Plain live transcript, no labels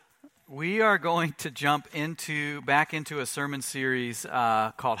We are going to jump back into a sermon series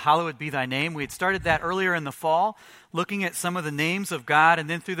called Hallowed Be Thy Name. We had started that earlier in the fall, looking at some of the names of God, and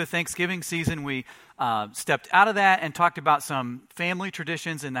then through the Thanksgiving season, we stepped out of that and talked about some family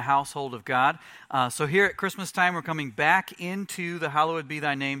traditions in the household of God. So here at Christmas time, we're coming back into the Hallowed Be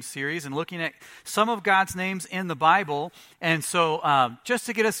Thy Name series and looking at some of God's names in the Bible. And so just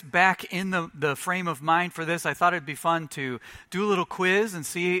to get us back in the frame of mind for this, I thought it'd be fun to do a little quiz and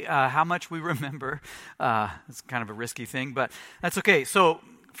see how much we remember. It's kind of a risky thing, but that's okay. So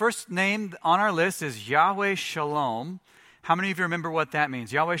first name on our list is Yahweh Shalom. How many of you remember what that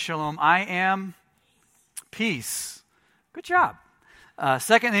means? Yahweh Shalom, I am peace. Good job.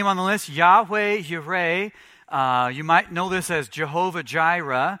 Second name on the list, Yahweh Yireh. You might know this as Jehovah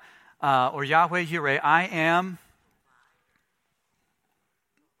Jireh or Yahweh Yireh. I am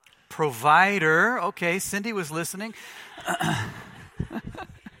provider. Okay, Cindy was listening.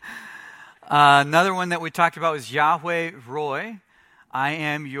 Another one that we talked about was Yahweh Roy. I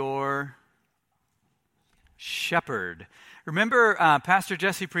am your shepherd. Remember Pastor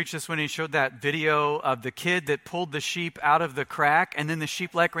Jesse preached this when he showed that video of the kid that pulled the sheep out of the crack, and then the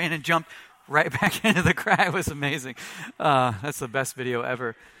sheep ran and jumped right back into the crack. It was amazing. That's the best video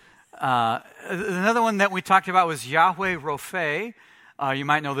ever. Another one that we talked about was Yahweh Rophe. You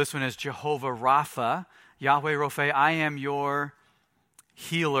might know this one as Jehovah Rapha. Yahweh Rophe, I am your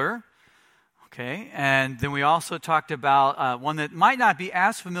healer. Okay, and then we also talked about one that might not be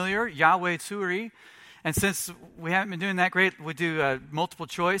as familiar, Yahweh Tsuri. And since we haven't been doing that great, we do multiple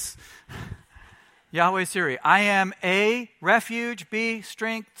choice. Yahweh Tsuri, I am A, refuge, B,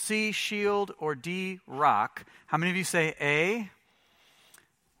 strength, C, shield, or D, rock. How many of you say A,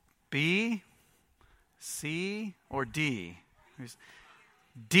 B, C, or D?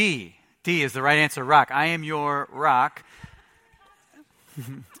 D. D is the right answer, rock. I am your rock.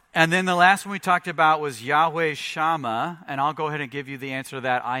 And then the last one we talked about was Yahweh Shammah, and I'll go ahead and give you the answer to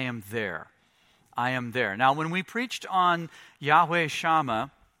that. I am there. I am there. Now, when we preached on Yahweh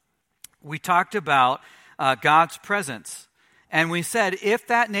Shammah, we talked about God's presence. And we said, if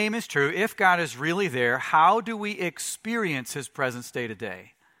that name is true, if God is really there, how do we experience His presence day to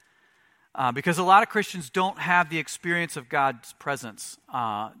day? Because a lot of Christians don't have the experience of God's presence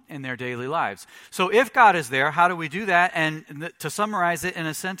in their daily lives. So if God is there, how do we do that? And to summarize it in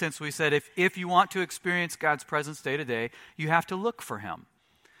a sentence, we said if you want to experience God's presence day to day, you have to look for Him.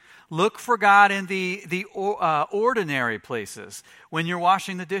 Look for God in the ordinary places, when you're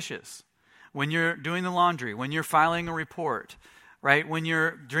washing the dishes, when you're doing the laundry, when you're filing a report, right? When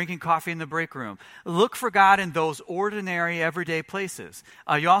you're drinking coffee in the break room. Look for God in those ordinary, everyday places.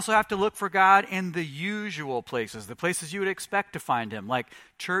 You also have to look for God in the usual places, the places you would expect to find Him, like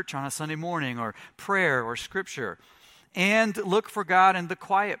church on a Sunday morning or prayer or scripture. And look for God in the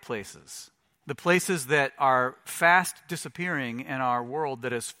quiet places, the places that are fast disappearing in our world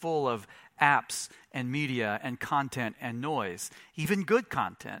that is full of apps and media and content and noise. Even good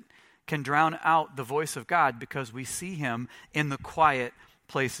content can drown out the voice of God because we see Him in the quiet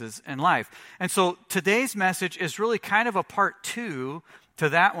places in life. And so today's message is really kind of a part 2 to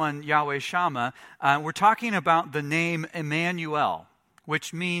that one, Yahweh Shammah. We're talking about the name Emmanuel,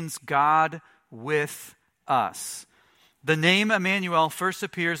 which means God with us. The name Emmanuel first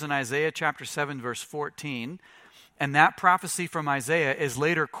appears in Isaiah chapter 7, verse 14, and that prophecy from Isaiah is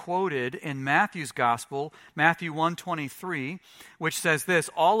later quoted in Matthew's gospel, Matthew 1:23, which says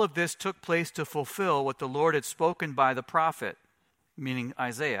this, all of this took place to fulfill what the Lord had spoken by the prophet, meaning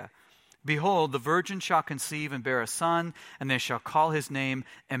Isaiah. Behold, the virgin shall conceive and bear a son, and they shall call his name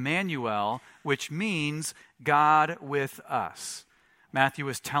Emmanuel, which means God with us. Matthew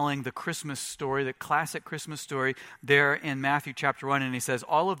is telling the Christmas story, the classic Christmas story there in Matthew chapter 1, and he says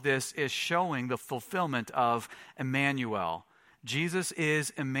all of this is showing the fulfillment of Emmanuel. Jesus is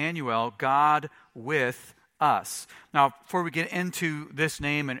Emmanuel, God with us. Now, before we get into this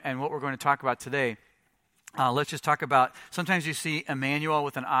name and what we're going to talk about today, let's just talk about, sometimes you see Emmanuel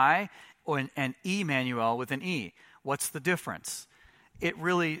with an I or an Emmanuel with an E. What's the difference? There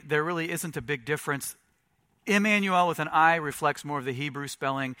really isn't a big difference. Emmanuel with an I reflects more of the Hebrew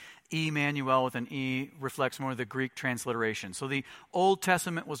spelling. Emmanuel with an E reflects more of the Greek transliteration. So the Old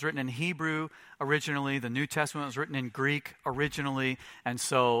Testament was written in Hebrew originally. The New Testament was written in Greek originally. And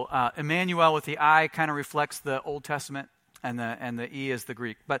so Emmanuel with the I kind of reflects the Old Testament, and the E is the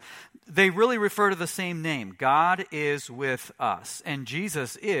Greek. But they really refer to the same name. God is with us. And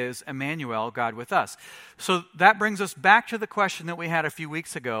Jesus is Emmanuel, God with us. So that brings us back to the question that we had a few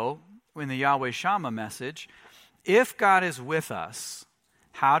weeks ago in the Yahweh Shammah message. If God is with us,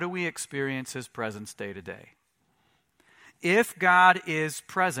 how do we experience His presence day to day? if God is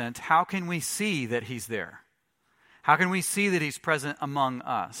present, how can we see that he's there? How can we see that he's present among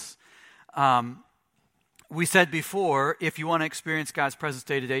us? We said before, if you want to experience God's presence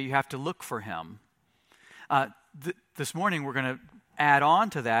day to day, you have to look for him. This morning, we're going to add on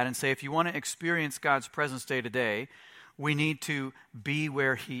to that and say, if you want to experience God's presence day to day, we need to be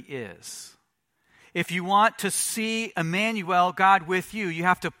where he is. If you want to see Emmanuel, God with you, you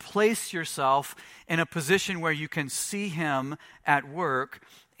have to place yourself in a position where you can see him at work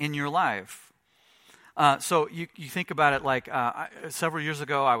in your life. So you think about it like several years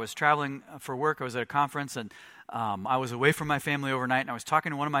ago, I was traveling for work. I was at a conference, and I was away from my family overnight, and I was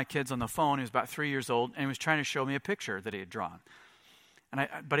talking to one of my kids on the phone. He was about 3 years old, and he was trying to show me a picture that he had drawn. And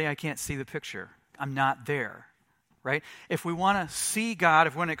buddy, I can't see the picture. I'm not there, right? If we want to see God,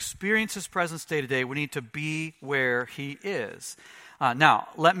 if we want to experience his presence day to day, we need to be where he is. Now,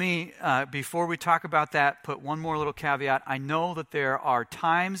 let me, before we talk about that, put one more little caveat. I know that there are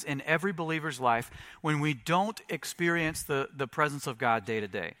times in every believer's life when we don't experience the presence of God day to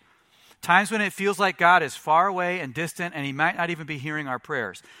day. Times when it feels like God is far away and distant, and he might not even be hearing our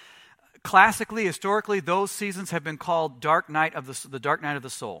prayers. Classically, historically, those seasons have been called the dark night of the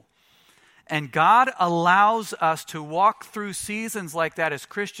soul. And God allows us to walk through seasons like that as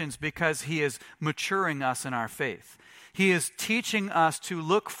Christians because he is maturing us in our faith. He is teaching us to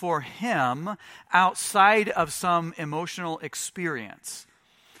look for him outside of some emotional experience.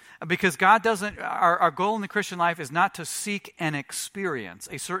 Because God doesn't, our goal in the Christian life is not to seek an experience,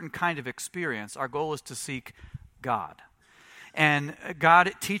 a certain kind of experience. Our goal is to seek God. And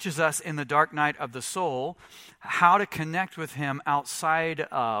God teaches us in the dark night of the soul how to connect with him outside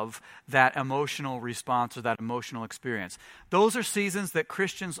of that emotional response or that emotional experience. Those are seasons that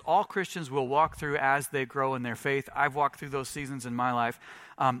all Christians will walk through as they grow in their faith. I've walked through those seasons in my life.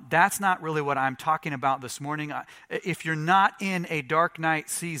 That's not really what I'm talking about this morning. If you're not in a dark night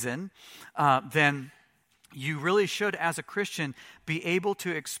season, then you really should, as a Christian, be able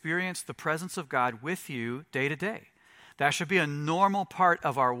to experience the presence of God with you day to day. That should be a normal part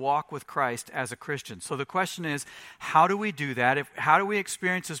of our walk with Christ as a Christian. So the question is, how do we do that? How do we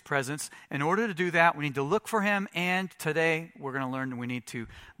experience his presence? In order to do that, we need to look for him, and today we're going to learn we need to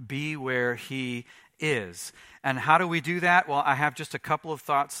be where he is. And how do we do that? Well, I have just a couple of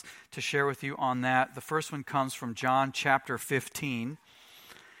thoughts to share with you on that. The first one comes from John chapter 15.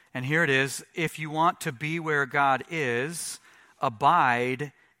 And here it is. If you want to be where God is,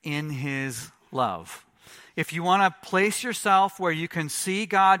 abide in his love. If you want to place yourself where you can see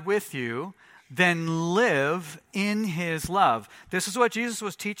God with you, then live in his love. This is what Jesus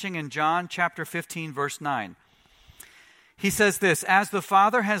was teaching in John chapter 15, verse 9. He says this, "As the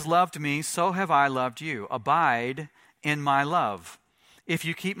Father has loved me, so have I loved you. Abide in my love. If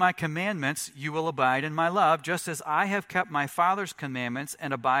you keep my commandments, you will abide in my love, just as I have kept my Father's commandments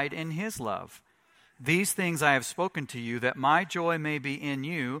and abide in his love. These things I have spoken to you, that my joy may be in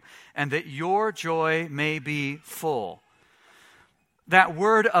you, and that your joy may be full." That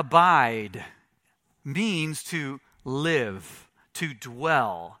word abide means to live, to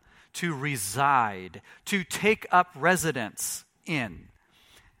dwell, to reside, to take up residence in.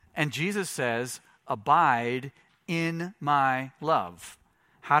 And Jesus says, abide in my love.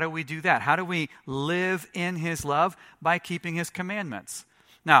 How do we do that? How do we live in his love? By keeping his commandments.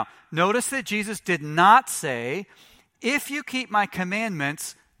 Now, notice that Jesus did not say, if you keep my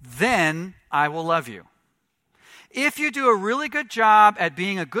commandments, then I will love you. If you do a really good job at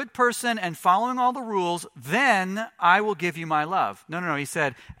being a good person and following all the rules, then I will give you my love. No. He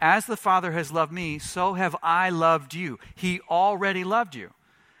said, as the Father has loved me, so have I loved you. He already loved you.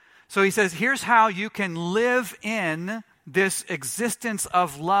 So he says, here's how you can live in this existence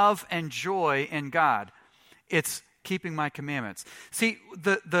of love and joy in God. It's keeping my commandments. See,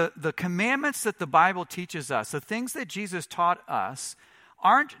 the commandments that the Bible teaches us, the things that Jesus taught us,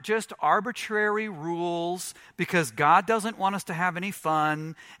 aren't just arbitrary rules because God doesn't want us to have any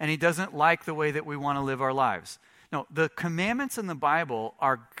fun and he doesn't like the way that we want to live our lives. No, the commandments in the Bible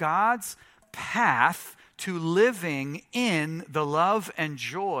are God's path to living in the love and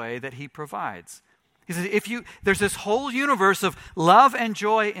joy that he provides. He says, there's this whole universe of love and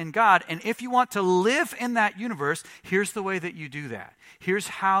joy in God, and if you want to live in that universe, here's the way that you do that. Here's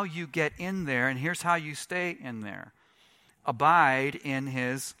how you get in there, and here's how you stay in there. Abide in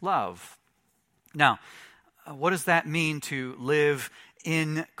his love. Now, what does that mean to live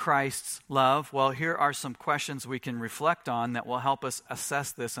in Christ's love? Well, here are some questions we can reflect on that will help us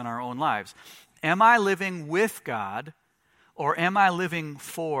assess this in our own lives. Am I living with God, or am I living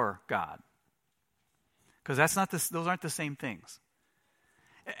for God? Because those aren't the same things.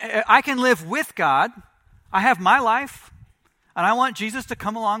 I can live with God. I have my life. And I want Jesus to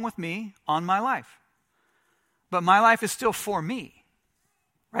come along with me on my life. But my life is still for me,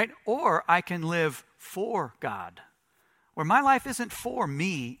 right? Or I can live for God, where my life isn't for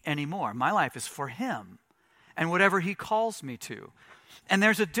me anymore. My life is for him and whatever he calls me to. And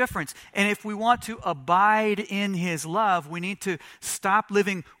there's a difference. And if we want to abide in his love, we need to stop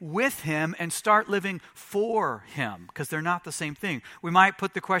living with him and start living for him, because they're not the same thing. We might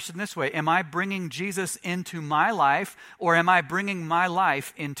put the question this way: am I bringing Jesus into my life, or am I bringing my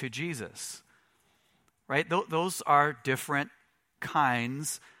life into Jesus? Right? Those are different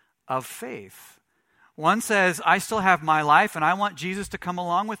kinds of faith. One says, I still have my life, and I want Jesus to come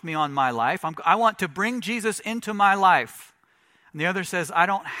along with me on my life. I want to bring Jesus into my life. And the other says, I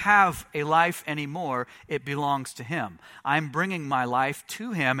don't have a life anymore. It belongs to him. I'm bringing my life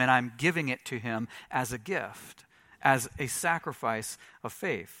to him, and I'm giving it to him as a gift, as a sacrifice of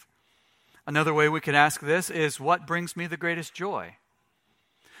faith. Another way we could ask this is, what brings me the greatest joy?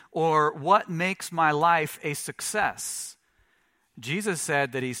 Or what makes my life a success? Jesus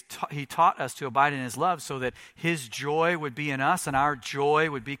said that he taught us to abide in his love so that his joy would be in us and our joy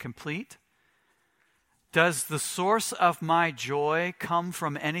would be complete. Does the source of my joy come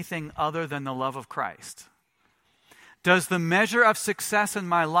from anything other than the love of Christ? Does the measure of success in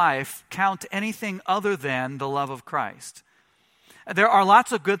my life count anything other than the love of Christ? There are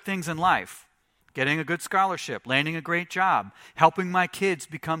lots of good things in life. Getting a good scholarship, landing a great job, helping my kids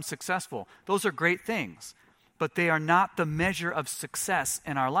become successful. Those are great things. But they are not the measure of success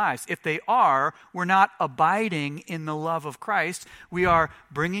in our lives. If they are, we're not abiding in the love of Christ. We are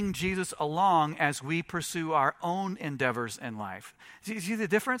bringing Jesus along as we pursue our own endeavors in life. See the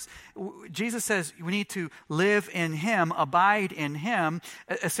difference? Jesus says we need to live in him, abide in him.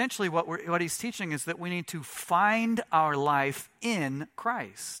 Essentially what he's teaching is that we need to find our life in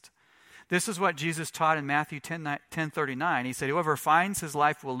Christ. This is what Jesus taught in Matthew 10:39. He said, whoever finds his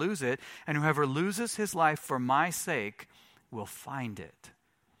life will lose it, and whoever loses his life for my sake will find it.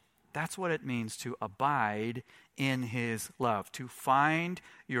 That's what it means to abide in his love, to find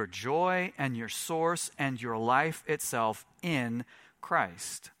your joy and your source and your life itself in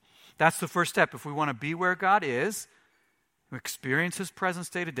Christ. That's the first step. If we want to be where God is, experience his presence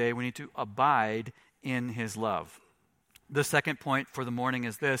day to day, we need to abide in his love. The second point for the morning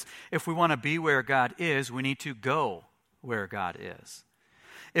is this: if we want to be where God is, we need to go where God is.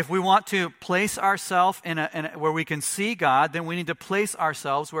 If we want to place ourselves in where we can see God, then we need to place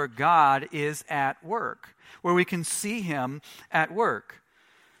ourselves where God is at work, where we can see him at work.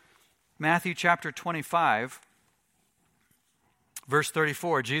 Matthew chapter 25, verse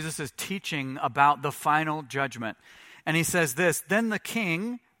 34, Jesus is teaching about the final judgment. And he says this: then the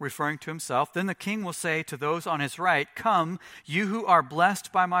king, referring to himself, then the king will say to those on his right, come, you who are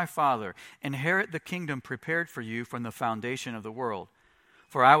blessed by my Father, inherit the kingdom prepared for you from the foundation of the world.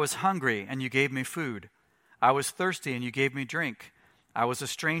 For I was hungry, and you gave me food. I was thirsty, and you gave me drink. I was a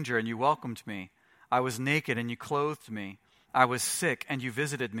stranger, and you welcomed me. I was naked, and you clothed me. I was sick, and you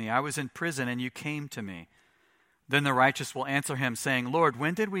visited me. I was in prison, and you came to me. Then the righteous will answer him, saying, Lord,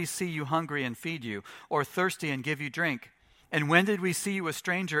 when did we see you hungry and feed you, or thirsty and give you drink? And when did we see you a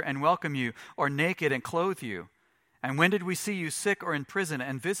stranger and welcome you, or naked and clothe you? And when did we see you sick or in prison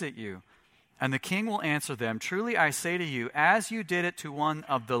and visit you? And the king will answer them, truly I say to you, as you did it to one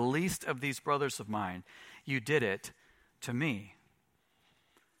of the least of these brothers of mine, you did it to me.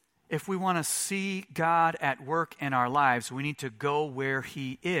 If we want to see God at work in our lives, we need to go where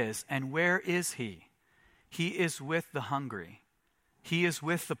he is. And where is he? He is with the hungry. He is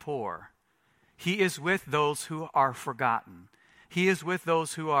with the poor. He is with those who are forgotten. He is with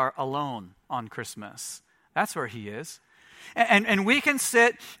those who are alone on Christmas. That's where he is. And we can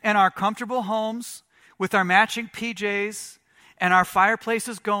sit in our comfortable homes with our matching PJs and our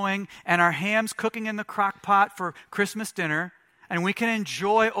fireplaces going and our hams cooking in the crock pot for Christmas dinner, and we can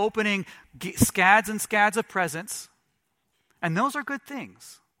enjoy opening scads and scads of presents. And those are good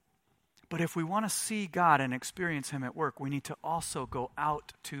things. But if we want to see God and experience him at work, we need to also go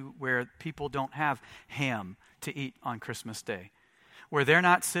out to where people don't have ham to eat on Christmas Day, where they're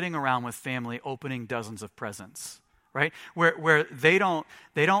not sitting around with family opening dozens of presents, right? Where they don't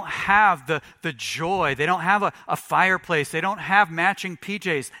have the joy, they don't have a fireplace, they don't have matching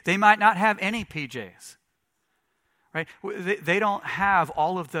PJs, they might not have any PJs. Right? They don't have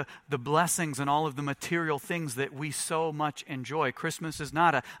all of the blessings and all of the material things that we so much enjoy. Christmas is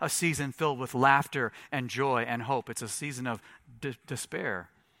not a season filled with laughter and joy and hope. It's a season of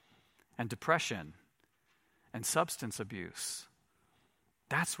despair and depression and substance abuse.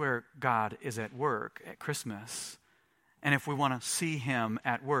 That's where God is at work at Christmas. And if we want to see him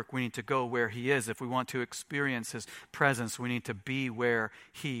at work, we need to go where he is. If we want to experience his presence, we need to be where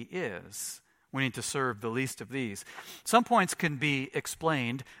he is. We need to serve the least of these. Some points can be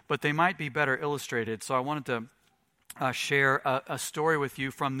explained, but they might be better illustrated. So I wanted to share a story with you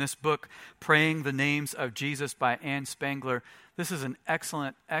from this book, Praying the Names of Jesus by Anne Spangler. This is an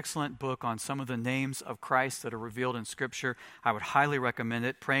excellent, excellent book on some of the names of Christ that are revealed in Scripture. I would highly recommend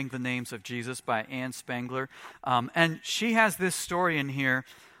it, Praying the Names of Jesus by Anne Spangler. And she has this story in here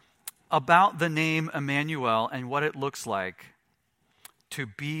about the name Emmanuel and what it looks like to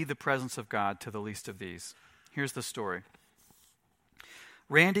be the presence of God to the least of these. Here's the story.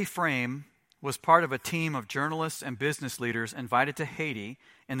 Randy Frame was part of a team of journalists and business leaders invited to Haiti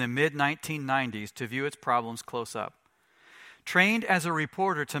in the mid-1990s to view its problems close up. Trained as a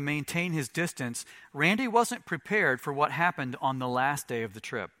reporter to maintain his distance, Randy wasn't prepared for what happened on the last day of the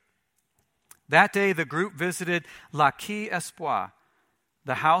trip. That day, the group visited La Quai Espoir,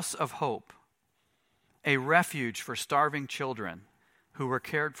 the House of Hope, a refuge for starving children who were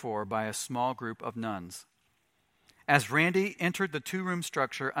cared for by a small group of nuns. As Randy entered the two-room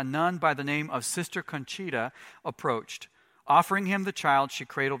structure, a nun by the name of Sister Conchita approached, offering him the child she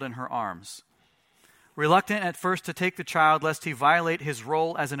cradled in her arms. Reluctant at first to take the child lest he violate his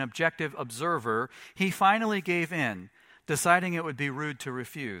role as an objective observer, he finally gave in, deciding it would be rude to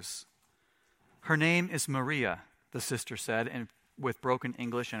refuse. Her name is Maria, the sister said, with broken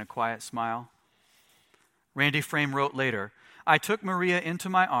English and a quiet smile. Randy Frame wrote later, I took Maria into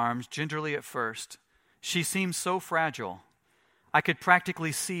my arms gingerly at first. She seemed so fragile. I could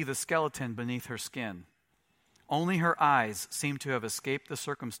practically see the skeleton beneath her skin. Only her eyes seemed to have escaped the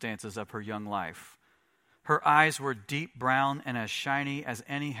circumstances of her young life. Her eyes were deep brown and as shiny as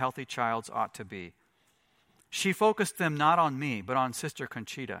any healthy child's ought to be. She focused them not on me, but on Sister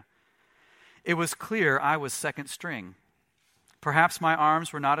Conchita. It was clear I was second string. Perhaps my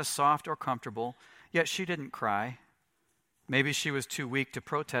arms were not as soft or comfortable, yet she didn't cry. Maybe she was too weak to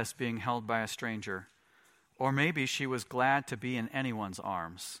protest being held by a stranger. Or maybe she was glad to be in anyone's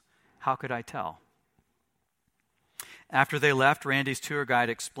arms. How could I tell? After they left, Randy's tour guide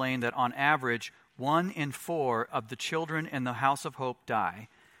explained that on average, 1 in 4 of the children in the House of Hope die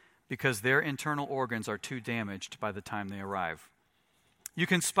because their internal organs are too damaged by the time they arrive. You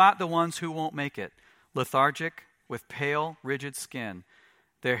can spot the ones who won't make it, lethargic, with pale, rigid skin.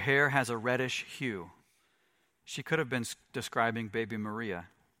 Their hair has a reddish hue. She could have been describing baby Maria.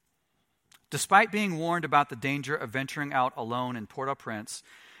 Despite being warned about the danger of venturing out alone in Port-au-Prince,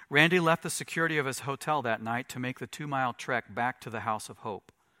 Randy left the security of his hotel that night to make the 2-mile trek back to the House of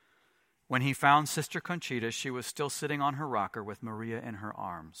Hope. When he found Sister Conchita, she was still sitting on her rocker with Maria in her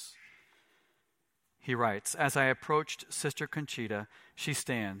arms. He writes, as I approached Sister Conchita, she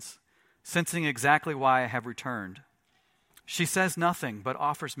stands, sensing exactly why I have returned. She says nothing but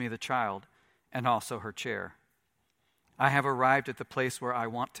offers me the child and also her chair. I have arrived at the place where I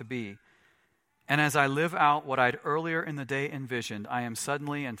want to be. And as I live out what I'd earlier in the day envisioned, I am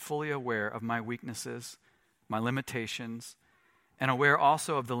suddenly and fully aware of my weaknesses, my limitations, and aware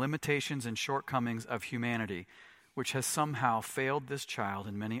also of the limitations and shortcomings of humanity, which has somehow failed this child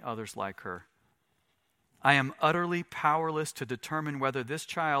and many others like her. I am utterly powerless to determine whether this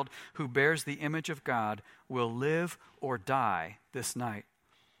child who bears the image of God will live or die this night.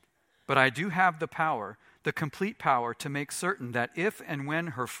 But I do have the power, the complete power, to make certain that if and when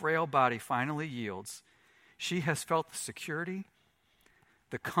her frail body finally yields, she has felt the security,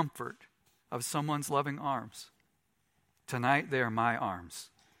 the comfort of someone's loving arms. Tonight they are my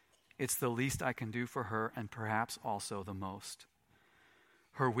arms. It's the least I can do for her and perhaps also the most.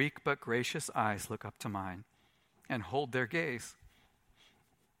 Her weak but gracious eyes look up to mine and hold their gaze.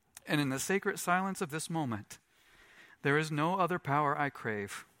 And in the sacred silence of this moment, there is no other power I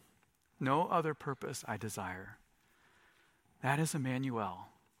crave, no other purpose I desire. That is Emmanuel,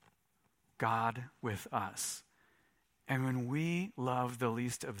 God with us. And when we love the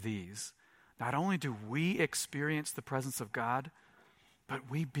least of these, not only do we experience the presence of God, but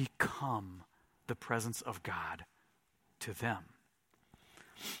we become the presence of God to them.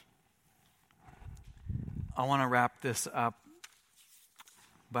 I want to wrap this up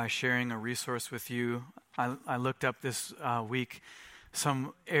by sharing a resource with you. I looked up this week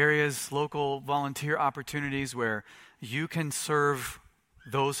some areas, local volunteer opportunities where you can serve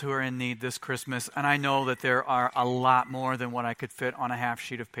those who are in need this Christmas. And I know that there are a lot more than what I could fit on a half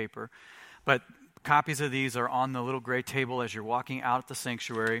sheet of paper. But copies of these are on the little gray table as you're walking out at the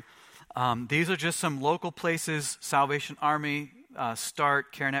sanctuary. These are just some local places: Salvation Army,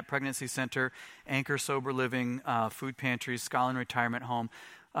 START, CareNet Pregnancy Center, Anchor Sober Living, food pantries, Scotland Retirement Home.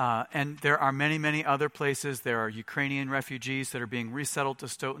 And there are many, many other places. There are Ukrainian refugees that are being resettled to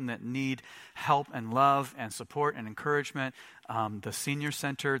Stoughton that need help and love and support and encouragement. The senior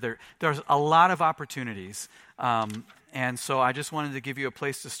center, there's a lot of opportunities. And so I just wanted to give you a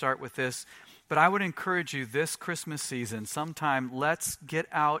place to start with this. But I would encourage you this Christmas season, sometime, let's get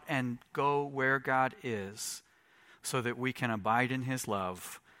out and go where God is so that we can abide in his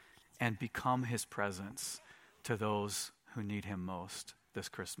love and become his presence to those who need him most this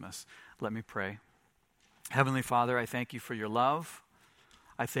Christmas. Let me pray. Heavenly Father, I thank you for your love.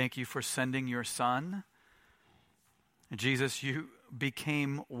 I thank you for sending your Son. Jesus, you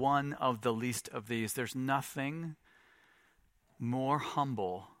became one of the least of these. There's nothing more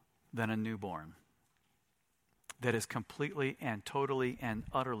humble than a newborn that is completely and totally and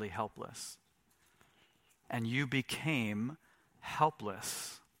utterly helpless. And you became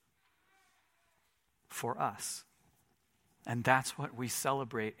helpless for us. And that's what we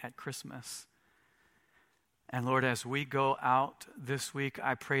celebrate at Christmas. And Lord, as we go out this week,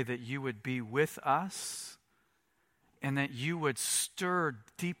 I pray that you would be with us and that you would stir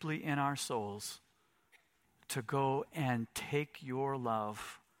deeply in our souls to go and take your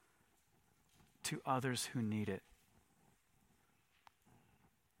love to others who need it.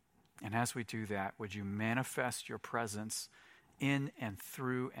 And as we do that, would you manifest your presence in and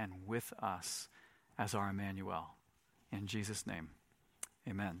through and with us as our Emmanuel? In Jesus' name,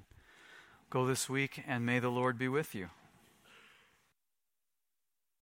 amen. Go this week, and may the Lord be with you.